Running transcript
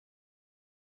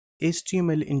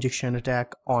HTML injection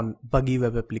attack on Buggy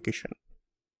web application.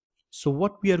 So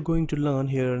what we are going to learn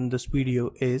here in this video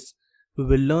is we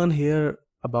will learn here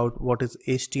about what is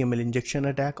HTML injection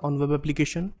attack on web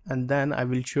application, and then I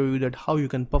will show you that how you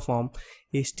can perform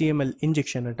HTML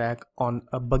injection attack on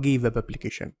a Buggy web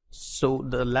application. So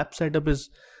the lab setup is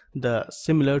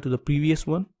similar to the previous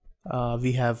one.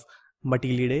 We have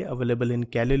Matilde available in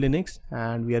Kali Linux,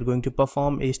 and we are going to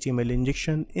perform HTML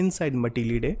injection inside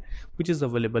Matilde, which is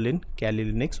available in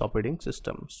Kali Linux operating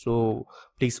system. So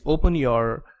please open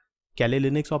your Kali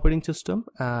Linux operating system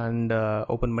and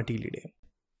open Matilde.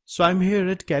 So I'm here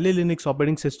at Kali Linux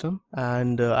operating system,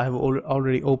 and I have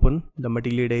already opened the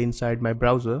Matilde inside my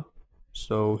browser.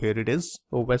 So here it is,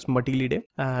 OS Matilde,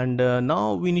 and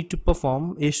now we need to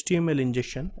perform HTML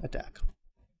injection attack.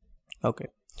 Okay.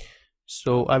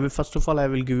 So first of all I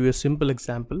will give you a simple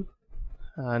example,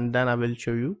 and then I will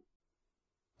show you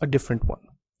a different one.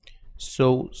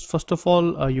 So first of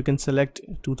all, you can select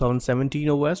 2017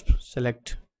 OS,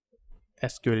 select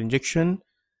SQL injection,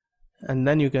 and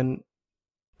then you can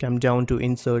come down to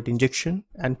insert injection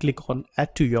and click on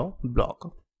add to your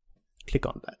blog. Click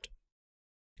on that.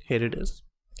 Here it is.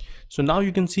 So now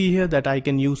you can see here that I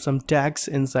can use some tags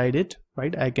inside it,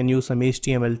 right? I can use some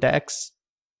HTML tags,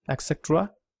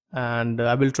 etc. And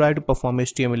I will try to perform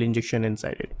HTML injection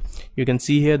inside it. You can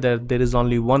see here that there is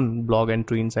only one blog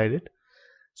entry inside it.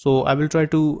 So I will try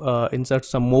to insert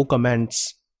some more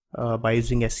comments by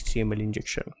using HTML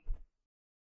injection.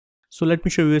 So let me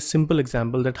show you a simple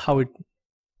example that how it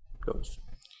goes.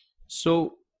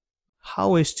 So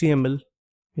how HTML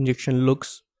injection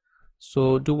looks.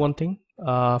 So do one thing.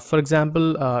 For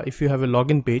example, if you have a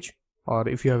login page or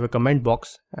if you have a comment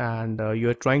box and you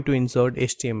are trying to insert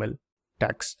HTML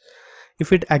tags,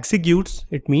 if it executes,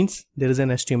 it means there is an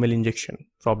HTML injection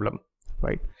problem,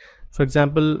 right? For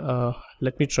example,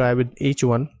 let me try with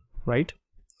H1, right?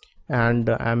 And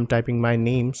I'm typing my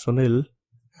name Sunil,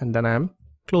 and then I'm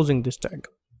closing this tag.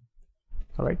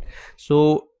 All right,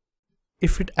 so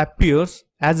if it appears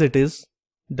as it is,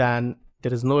 then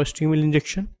there is no HTML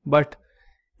injection. But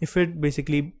if it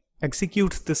basically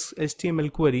executes this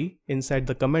HTML query inside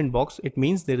the comment box, it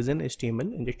means there is an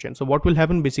HTML injection. So what will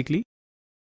happen basically,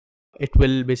 it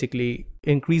will basically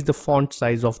increase the font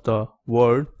size of the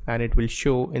word and it will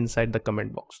show inside the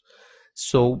comment box.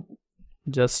 So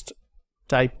just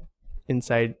type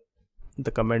inside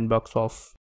the comment box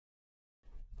of,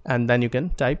 and then you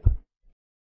can type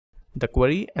the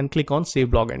query and click on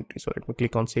save blog entry. So let me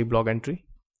click on save blog entry.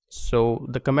 So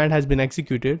the command has been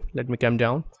executed. Let me come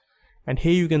down, and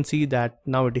here you can see that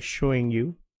now it is showing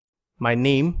you my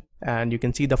name, and you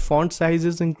can see the font size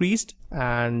is increased,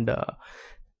 and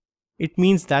it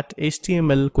means that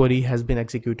HTML query has been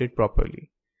executed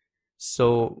properly.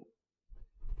 So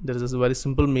there is a very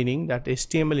simple meaning that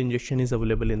HTML injection is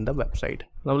available in the website.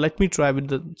 Now let me try with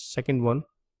the second one.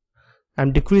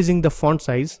 I'm decreasing the font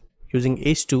size using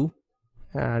H2,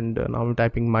 and now I'm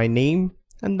typing my name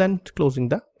and then closing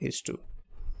the H2.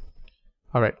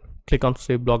 All right, click on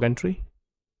save blog entry,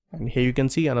 and here you can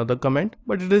see another comment,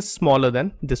 but it is smaller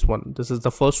than this one. This is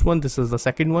the first one, this is the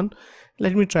second one.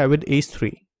 Let me try with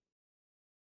H3.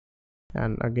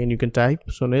 And again you can type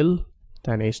Sunil,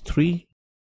 then H3.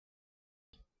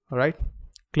 All right,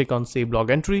 click on save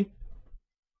blog entry,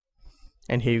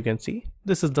 and here you can see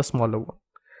this is the smaller one.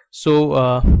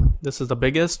 So this is the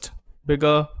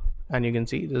bigger, and you can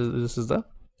see this is the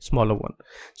smaller one.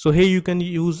 So here you can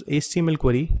use HTML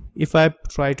query. If I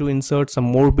try to insert some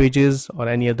more pages or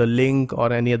any other link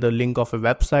of a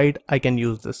website, I can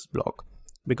use this blog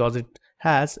because it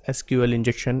has SQL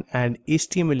injection and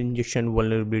HTML injection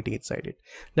vulnerability inside it.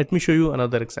 Let me show you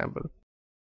another example.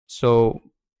 So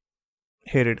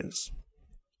here it is,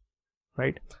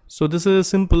 right? So this is a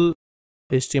simple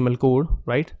HTML code,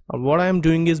 right? What I am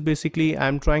doing is basically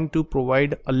I'm trying to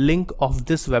provide a link of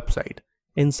this website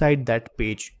inside that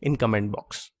page in comment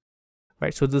box,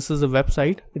 right? So this is a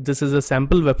website, this is a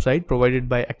sample website provided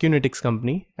by Acunetics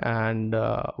company, and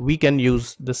we can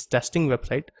use this testing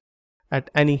website at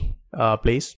any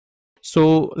place.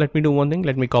 So let me do one thing.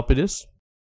 Let me copy this,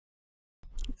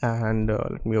 and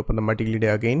let me open the Matilde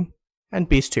again and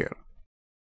paste here,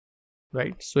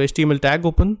 right? So HTML tag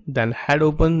open, then head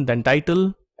open, then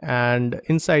title, and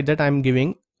inside that I'm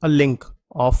giving a link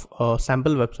of a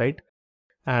sample website,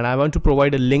 and I want to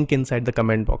provide a link inside the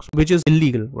comment box, which is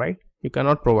illegal, right? You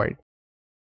cannot provide.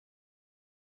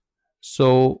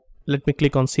 So let me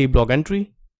click on save blog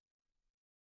entry,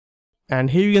 and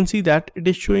here you can see that it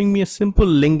is showing me a simple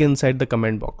link inside the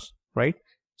comment box, right?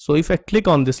 So if I click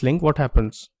on this link, what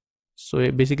happens?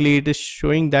 So basically it is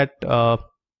showing that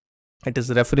it is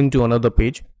referring to another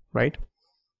page, right?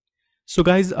 So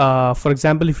guys, for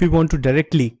example, if you want to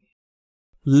directly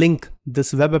link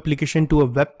this web application to a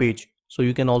web page, so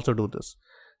you can also do this.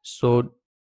 So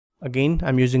again,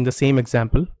 I'm using the same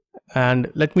example,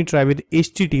 and let me try with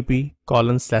http://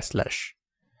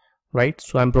 right?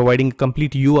 So I'm providing a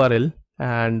complete URL,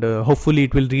 and hopefully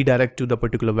it will redirect to the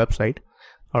particular website.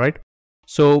 All right,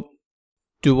 so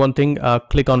do one thing,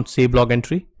 click on save log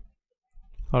entry.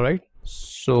 All right,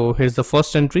 so here's the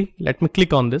first entry. Let me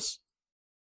click on this,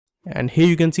 and here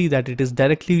you can see that it is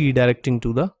directly redirecting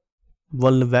to the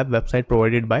web website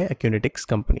provided by Acunetics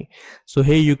company. So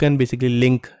here you can basically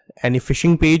link any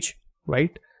phishing page,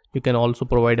 right? You can also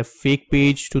provide a fake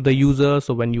page to the user,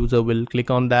 so when user will click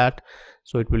on that,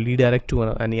 so it will redirect to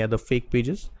any other fake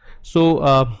pages. So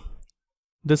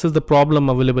this is the problem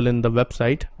available in the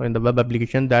website or in the web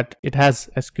application, that it has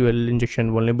SQL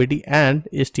injection vulnerability and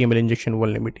HTML injection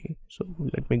vulnerability. So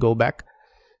let me go back,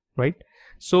 right?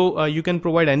 So you can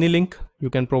provide any link,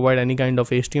 you can provide any kind of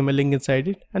HTML link inside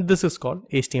it, and this is called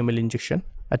HTML injection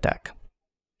attack.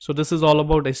 So this is all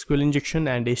about SQL injection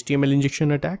and HTML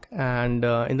injection attack, and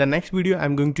in the next video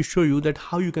I'm going to show you that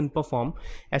how you can perform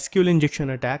SQL injection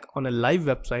attack on a live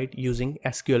website using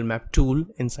SQL map tool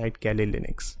inside Kali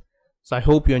Linux. So I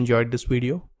hope you enjoyed this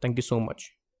video. Thank you so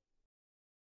much.